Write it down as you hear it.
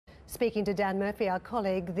Speaking to Dan Murphy, our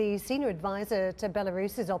colleague, the senior advisor to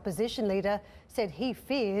Belarus's opposition leader said he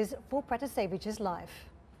fears for Protasevich's life.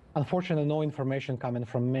 Unfortunately, no information coming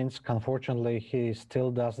from Minsk. Unfortunately, he still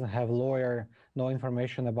doesn't have a lawyer, no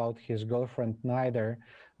information about his girlfriend neither.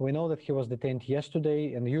 We know that he was detained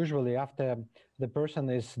yesterday, and usually after the person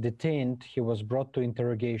is detained, he was brought to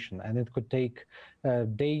interrogation, and it could take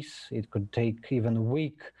days, it could take even a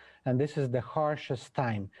week, and this is the harshest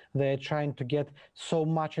time. They're trying to get so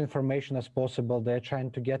much information as possible. They're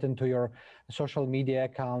trying to get into your social media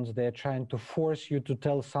accounts. They're trying to force you to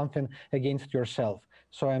tell something against yourself.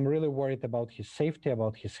 So I'm really worried about his safety,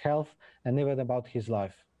 about his health, and even about his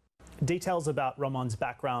life. Details about Roman's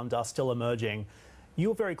background are still emerging.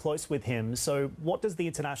 You're very close with him, so what does the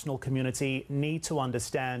international community need to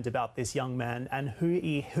understand about this young man and who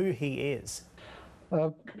he is?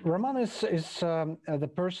 Roman is the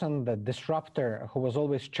person, the disruptor, who was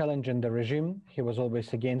always challenging the regime. He was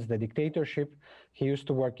always against the dictatorship. He used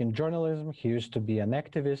to work in journalism. He used to be an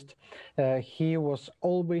activist. He was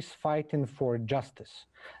always fighting for justice,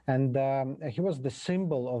 and he was the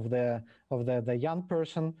symbol of the young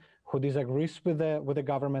person who disagrees with the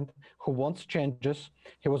government, who wants changes.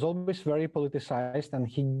 He was always very politicized, and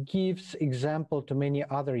he gives example to many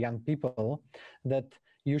other young people that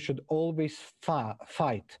you should always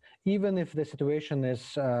fight, even if the situation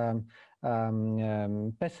is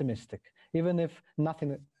pessimistic, even if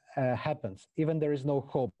nothing happens, even there is no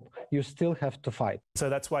hope, you still have to fight. So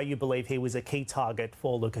that's why you believe he was a key target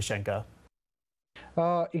for Lukashenko?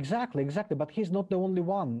 Exactly, but he's not the only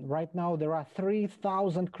one. Right now, there are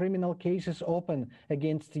 3,000 criminal cases open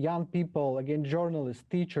against young people, against journalists,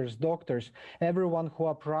 teachers, doctors, everyone who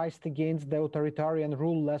uprised against the authoritarian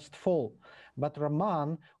rule last fall. But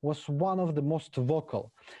Roman was one of the most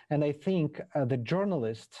vocal. And I think the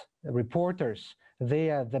journalists, reporters, they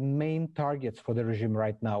are the main targets for the regime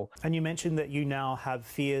right now. And you mentioned that you now have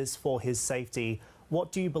fears for his safety.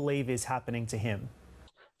 What do you believe is happening to him?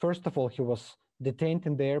 First of all, he was detained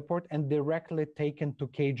in the airport and directly taken to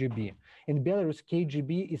KGB. In Belarus,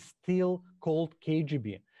 KGB is still called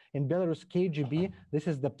KGB. In Belarus, KGB, this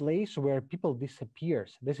is the place where people disappear.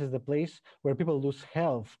 This is the place where people lose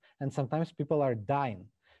health, and sometimes people are dying.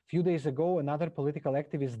 A few days ago, another political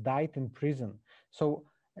activist died in prison. So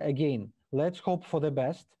again, let's hope for the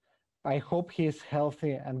best. I hope he is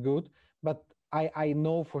healthy and good, but I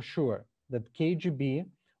know for sure that KGB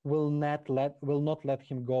will not let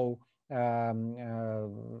him go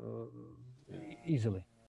easily.